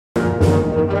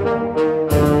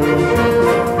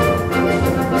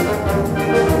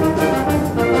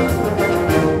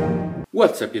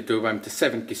What's up YouTube, I'm the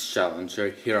 7Keys Challenger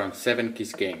here on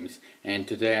 7Keys Games, and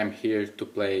today I'm here to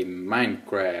play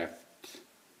Minecraft.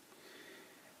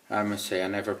 I must say I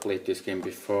never played this game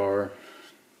before,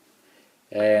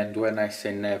 and when I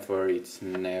say never, it's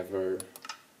never.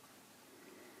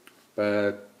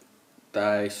 But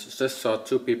I just saw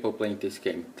two people playing this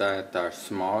game that are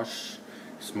Smosh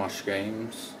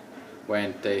Games,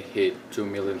 when they hit 2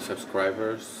 million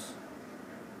subscribers.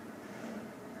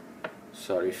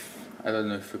 Sorry, I don't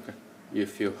know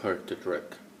if you heard the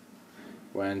track.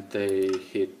 When they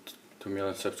hit 2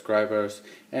 million subscribers,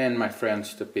 and my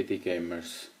friends the PD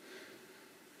Gamers.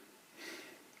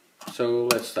 So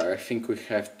let's start. I think we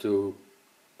have to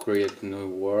create a new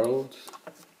world,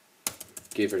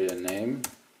 give it a name.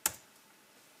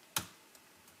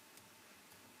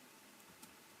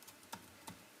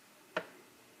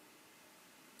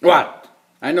 What?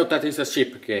 I know that is a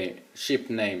ship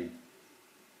name.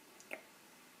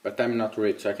 But I'm not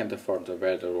rich, I can't afford a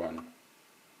better one.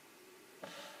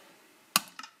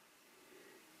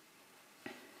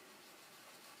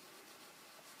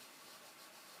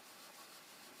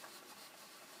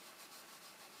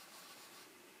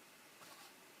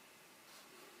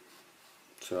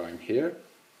 So I'm here,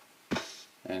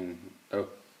 and oh.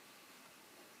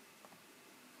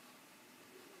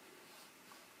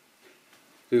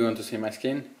 Do you want to see my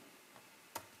skin?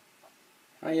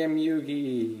 I am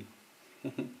Yugi!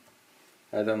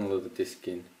 I downloaded this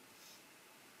skin.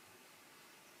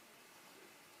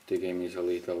 The game is a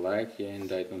little laggy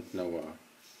and I don't know why.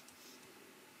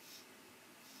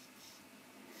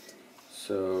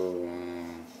 So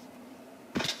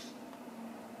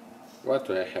what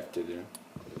do I have to do?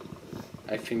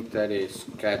 I think that is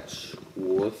catch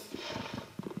wood.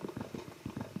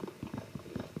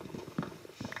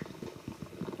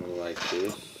 Like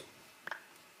this.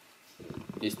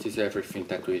 Is this everything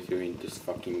that we do in this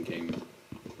fucking game?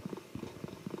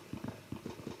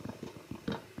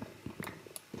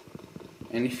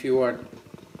 And if you are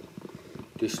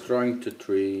destroying the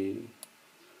tree,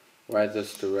 why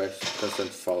does the rest doesn't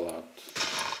fall out?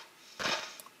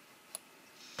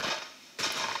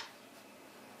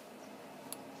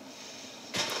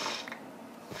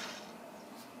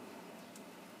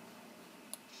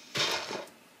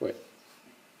 Wait.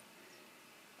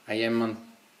 I am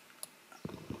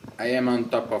on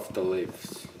top of the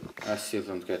leaves. I still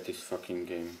don't get this fucking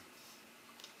game.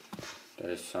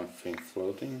 There is something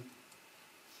floating.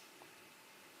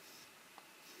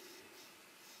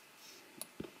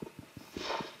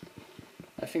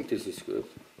 I think this is good.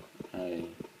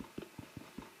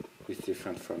 It's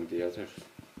different from the others.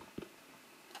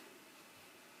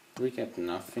 We get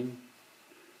nothing.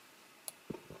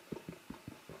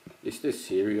 Is this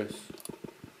serious?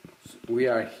 We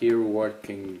are here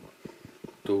working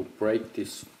to break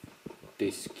these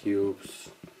cubes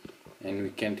and we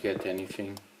can't get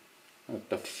anything. What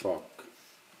the fuck?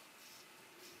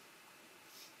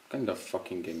 What kind of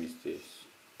fucking game is this?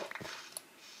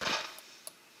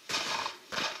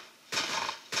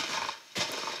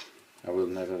 I will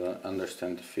never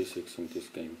understand the physics in this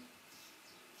game.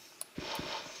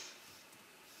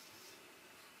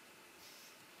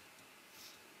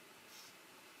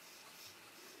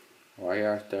 Why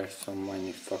are there so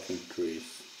many fucking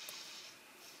trees?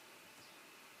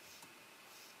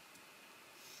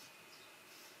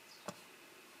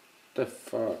 The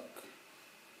fuck?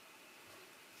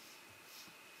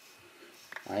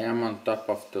 I am on top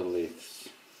of the leaves.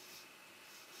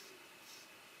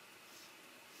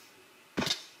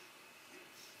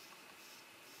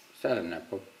 Is that an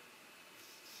apple?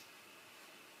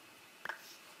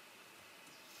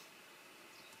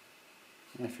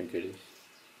 I think it is.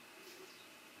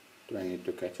 Do I need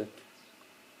to catch it?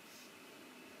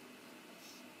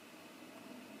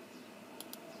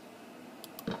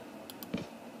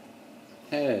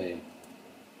 Hey!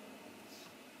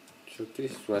 So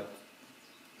this is what...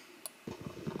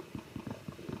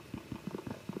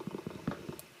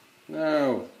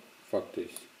 No! Fuck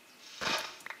this.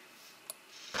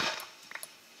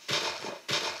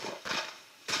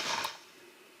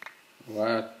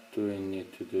 What do we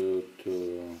need to do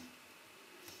to...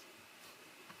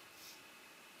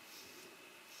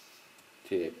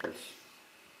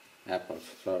 Apples,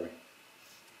 sorry.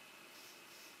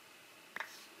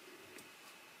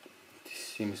 This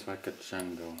seems like a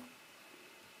jungle.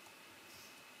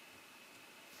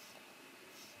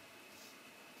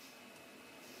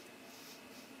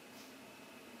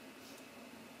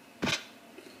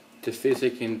 The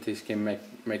physics in this game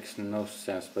makes no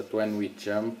sense, but when we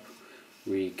jump,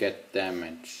 we get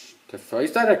damage.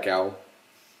 Is that a cow?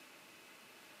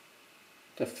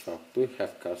 The fuck? Do we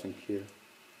have cows in here?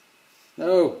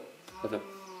 No! What the?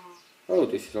 Oh,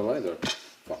 this is a ladder.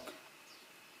 Fuck.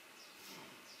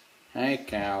 Hey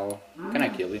cow, can I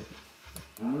kill you?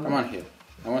 Come on here.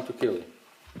 I want to kill you.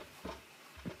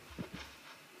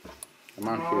 Come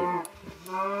on here.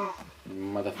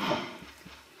 Motherfucker.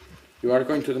 You are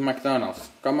going to the McDonald's.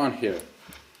 Come on here.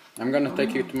 I'm gonna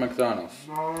take you to McDonald's.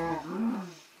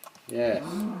 Yes.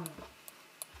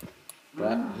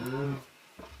 What?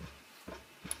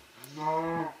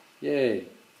 Yay.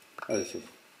 What is it?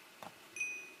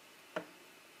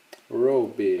 Raw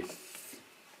beef.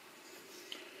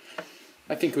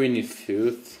 I think we need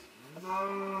food.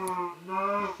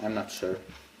 I'm not sure.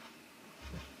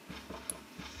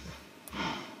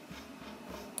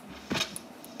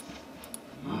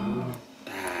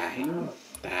 Die.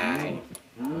 Die.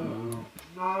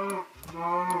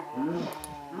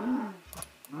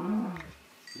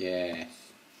 Yes.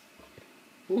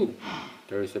 Ooh,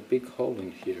 there is a big hole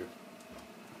in here.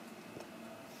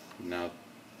 Now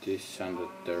this sounded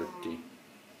dirty.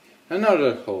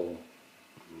 Another hole.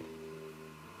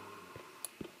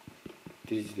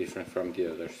 This is different from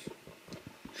the others.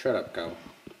 Shut up, cow.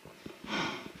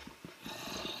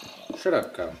 Shut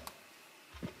up, cow.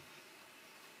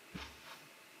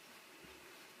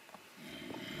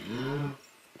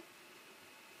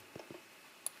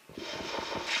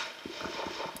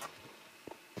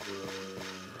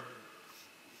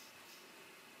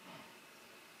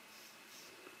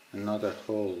 Another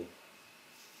hole.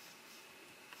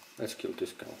 Let's kill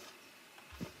this cow.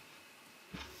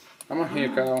 Come on here,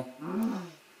 cow.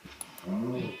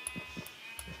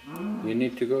 You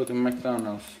need to go to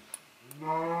McDonald's.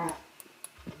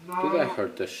 Did I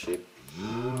hurt the sheep?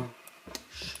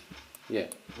 Yeah.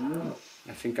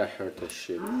 I think I hurt the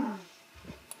sheep.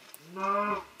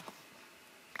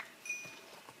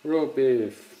 Raw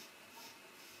beef.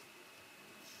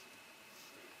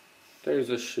 There's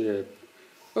a sheep.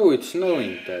 Oh, it's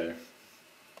snowing there.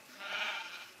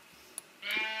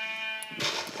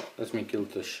 Let me kill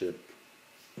the sheep.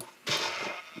 What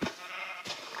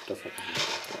the fuck is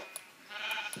it?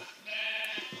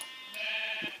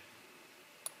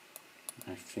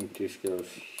 I think this goes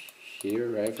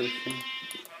here, everything.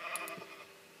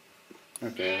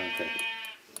 Okay, I don't care.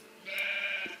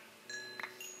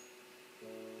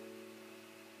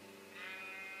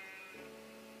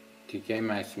 The game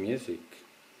has music.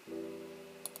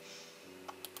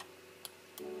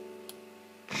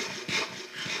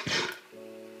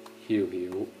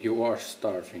 You are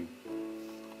starving.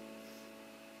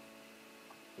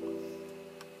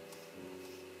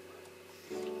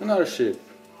 Another sheep.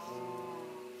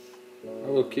 I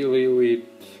will kill you with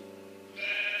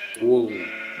wool.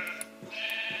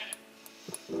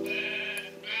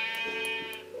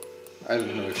 I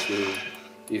don't know if you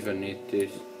even need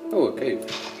this. Oh, a cave.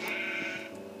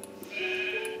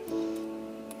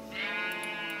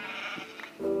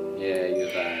 Yeah, you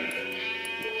died.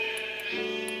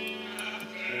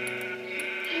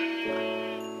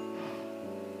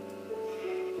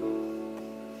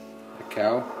 A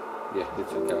cow? Yeah,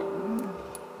 it's a cow.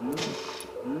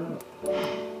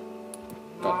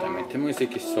 God damn it, the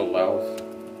music is so loud.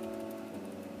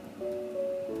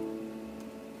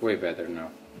 Way better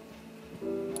now.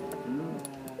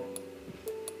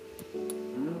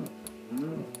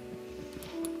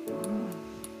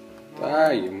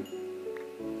 Die.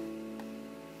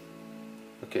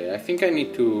 Okay, I think I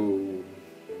need to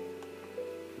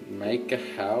make a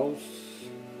house.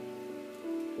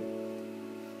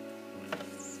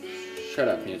 Shut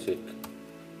up, music.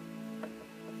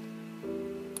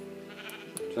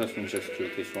 Let me just kill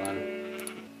this one.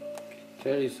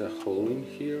 There is a hole in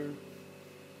here.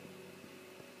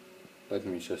 Let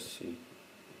me just see.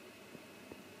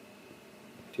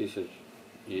 This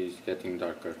is getting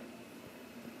darker.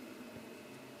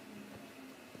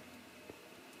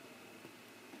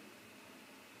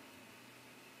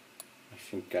 I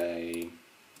think I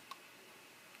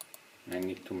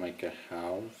need to make a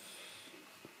house.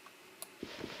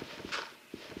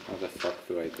 How the fuck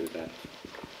do I do that?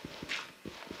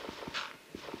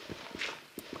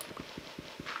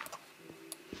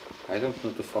 I don't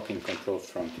know the fucking controls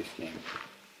from this game.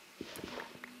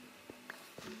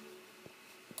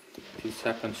 This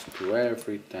happens to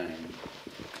every time.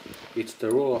 It's the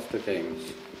rule of the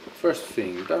games. First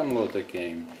thing, download the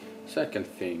game. Second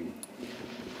thing,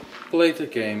 play the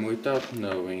game without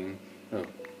knowing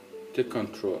the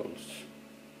controls.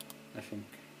 I think.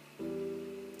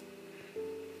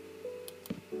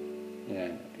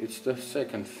 Yeah, it's the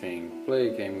second thing. Play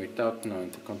a game without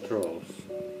knowing the controls.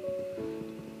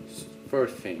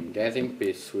 First thing, get in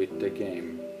peace with the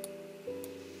game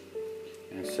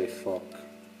and say fuck.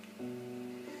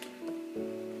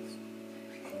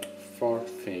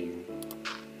 thing.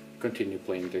 Continue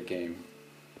playing the game.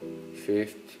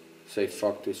 Fifth, say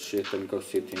fuck this shit and go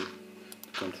sit in the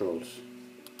controls.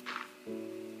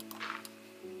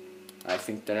 I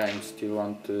think that I'm still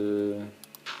on the...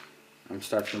 I'm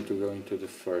starting to go into the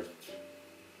first.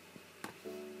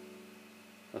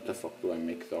 What the fuck do I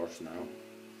make doors now?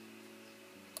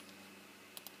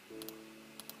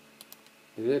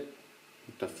 Is it?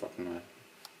 What the fuck not?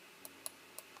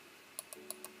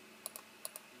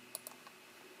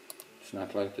 It's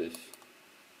not like this.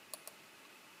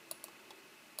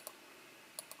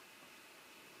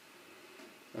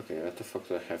 Okay, what the fuck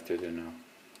do I have to do now?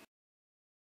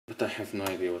 But I have no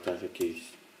idea what are the keys.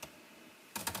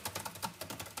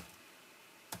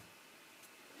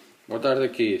 What are the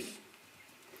keys?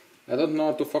 I don't know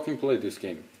how to fucking play this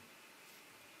game.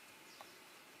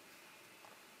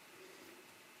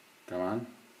 Come on.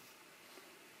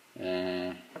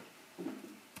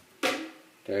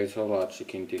 There is a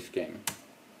logic in this game,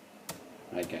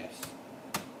 I guess.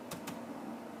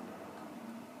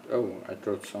 Oh, I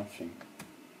wrote something.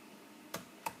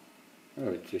 Oh,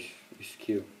 it is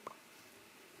Q.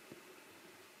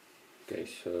 Okay,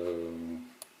 so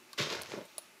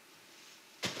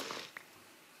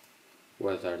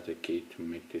what are the keys to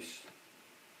make this?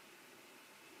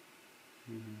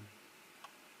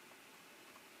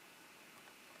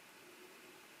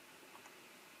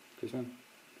 This one?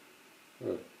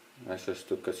 Oh, I just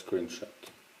took a screenshot.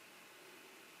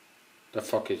 The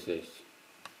fuck is this?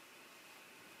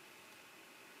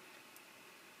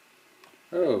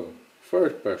 Oh,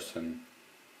 third person.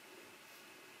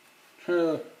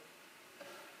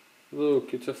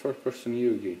 Look, it's a third person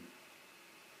Yugi.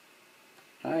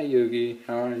 Hi Yugi,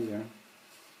 how are you?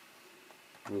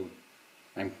 Oh,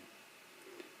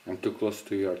 I'm too close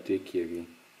to your dick, Yugi.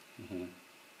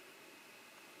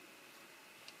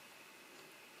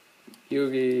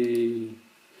 Yugi,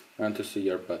 I want to see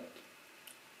your butt.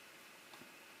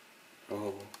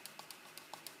 Oh,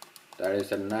 that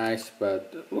is a nice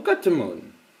butt. Look at the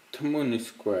moon. The moon is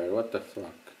square. What the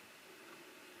fuck?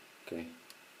 Okay.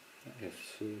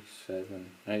 F6,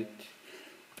 7, 8.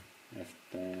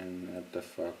 F10. What the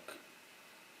fuck?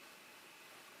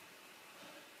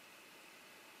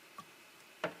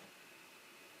 What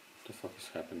the fuck is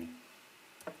happening?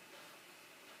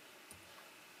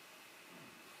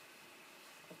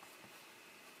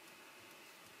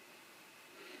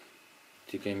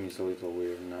 The game is a little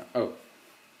weird now. Oh.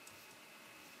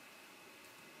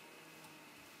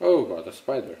 Oh god, a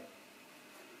spider.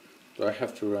 Do I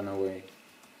have to run away?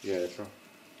 Yeah, sure.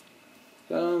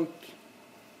 Don't.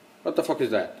 What the fuck is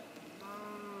that?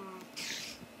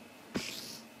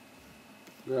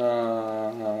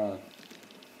 God.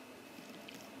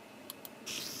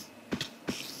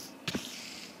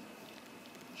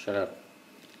 Shut up.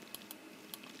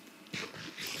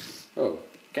 Oh,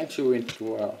 can't you win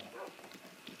too well?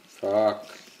 Fuck.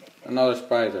 Another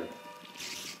spider.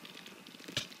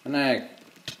 An egg.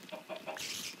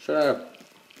 Shut up.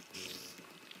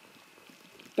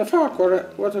 The fuck?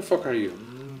 What the fuck are you?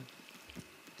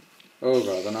 Oh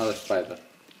god, another spider.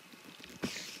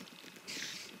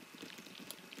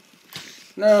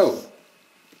 No!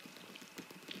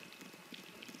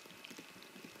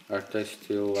 Are they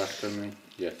still after me?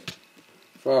 Yes.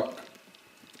 Fuck.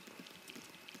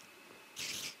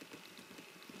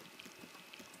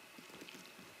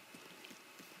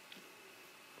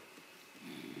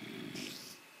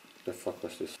 The fuck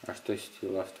was this? Are they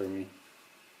still after me?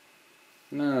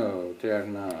 No, they are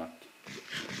not.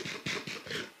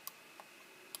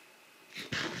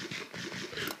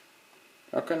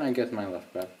 How can I get my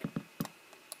life back?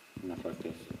 Not like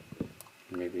this.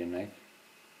 Maybe an egg?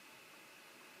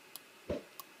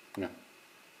 No.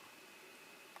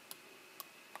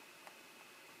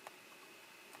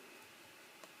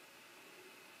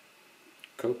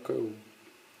 Cocoa.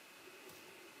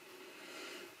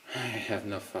 I have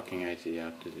no fucking idea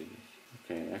how to do this.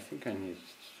 Okay, I think I need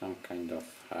some kind of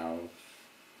house.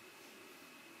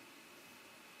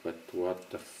 But what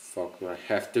the fuck do I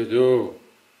have to do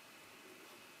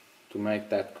to make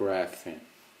that crafting?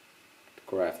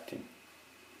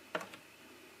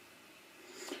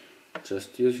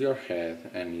 Just use your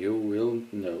head and you will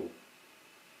know.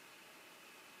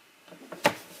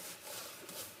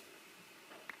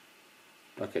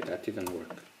 Okay, that didn't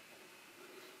work.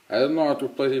 I don't know how to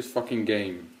play this fucking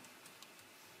game.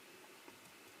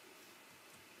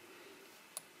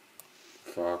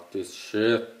 Fuck this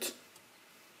shit.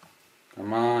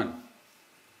 Come on.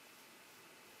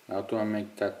 How do I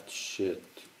make that shit?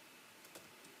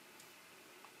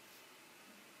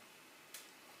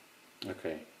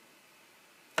 Okay.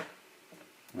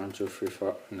 1, 2, 3,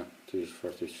 4. No, this is for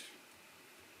this.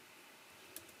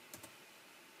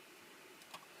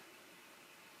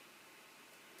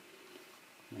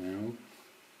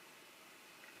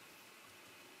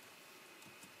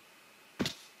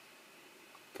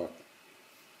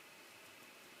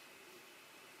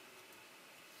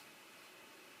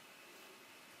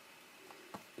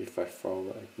 if I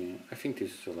fall again. I think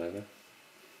this is a ladder.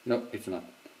 No, it's not.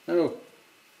 No!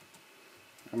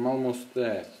 I'm almost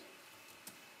dead.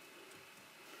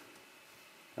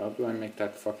 How do I make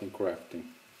that fucking crafting?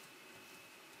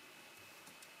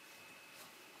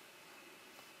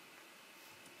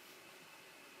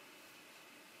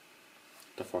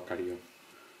 The fuck are you?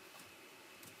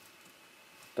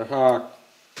 The fuck?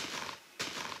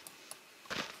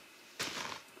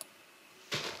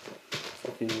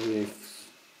 Fucking reefs.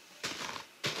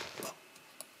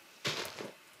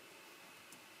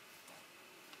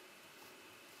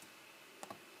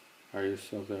 Are you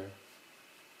still there?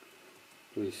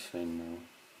 Please say no.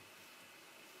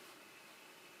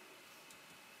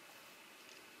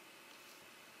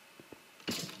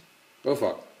 Oh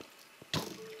fuck.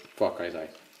 Fuck, I died.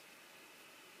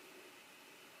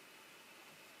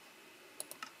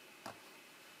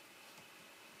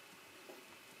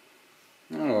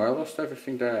 No, I lost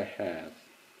everything that I had.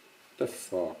 The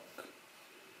fuck?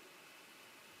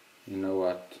 You know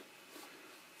what?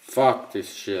 Fuck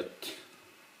this shit.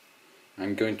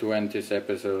 I'm going to end this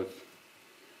episode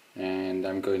and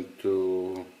I'm going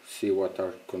to see what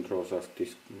are controls of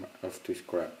this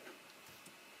crap.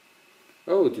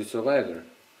 Oh, this is a ladder.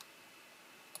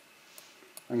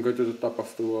 I'm going to the top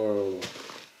of the world.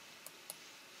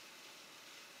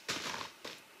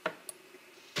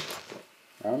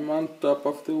 I'm on top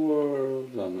of the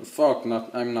world. Oh, fuck,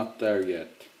 I'm not there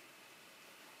yet.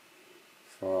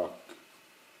 Fuck.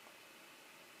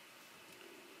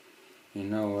 You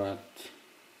know what?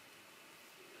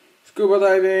 Scuba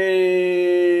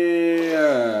diving!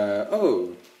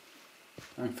 Oh,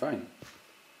 I'm fine.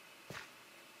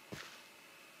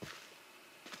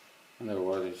 I wonder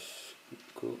what is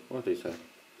cool. What is that?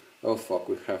 Oh fuck,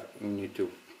 we need to.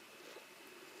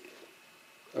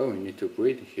 Oh, we need to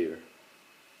breathe here.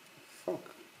 Fuck.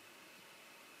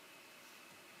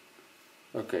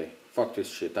 Okay, fuck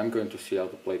this shit. I'm going to see how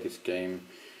to play this game.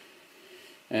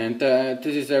 And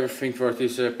this is everything for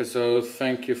this episode.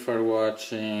 Thank you for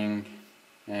watching,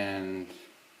 and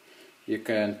you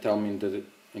can tell me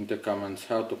in the comments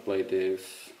how to play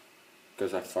this,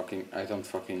 because I don't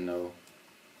fucking know.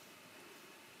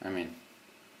 I mean,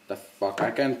 the fuck,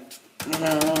 I can't.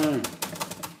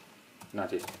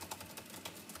 Not it.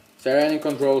 Is there any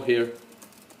control here?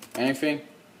 Anything?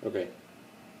 Okay.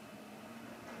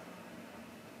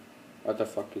 What the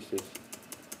fuck is this?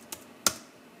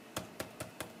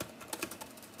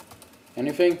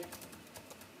 Anything?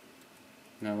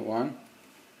 No one?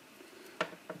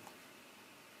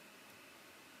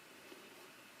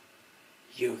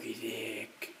 Yugi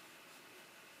dick.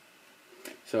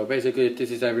 So basically this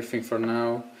is everything for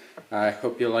now. I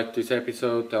hope you liked this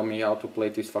episode. Tell me how to play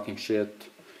this fucking shit.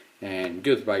 And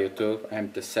goodbye YouTube.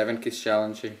 I'm the 7 Keys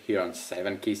Challenger here on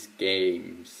 7 Keys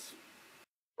Games.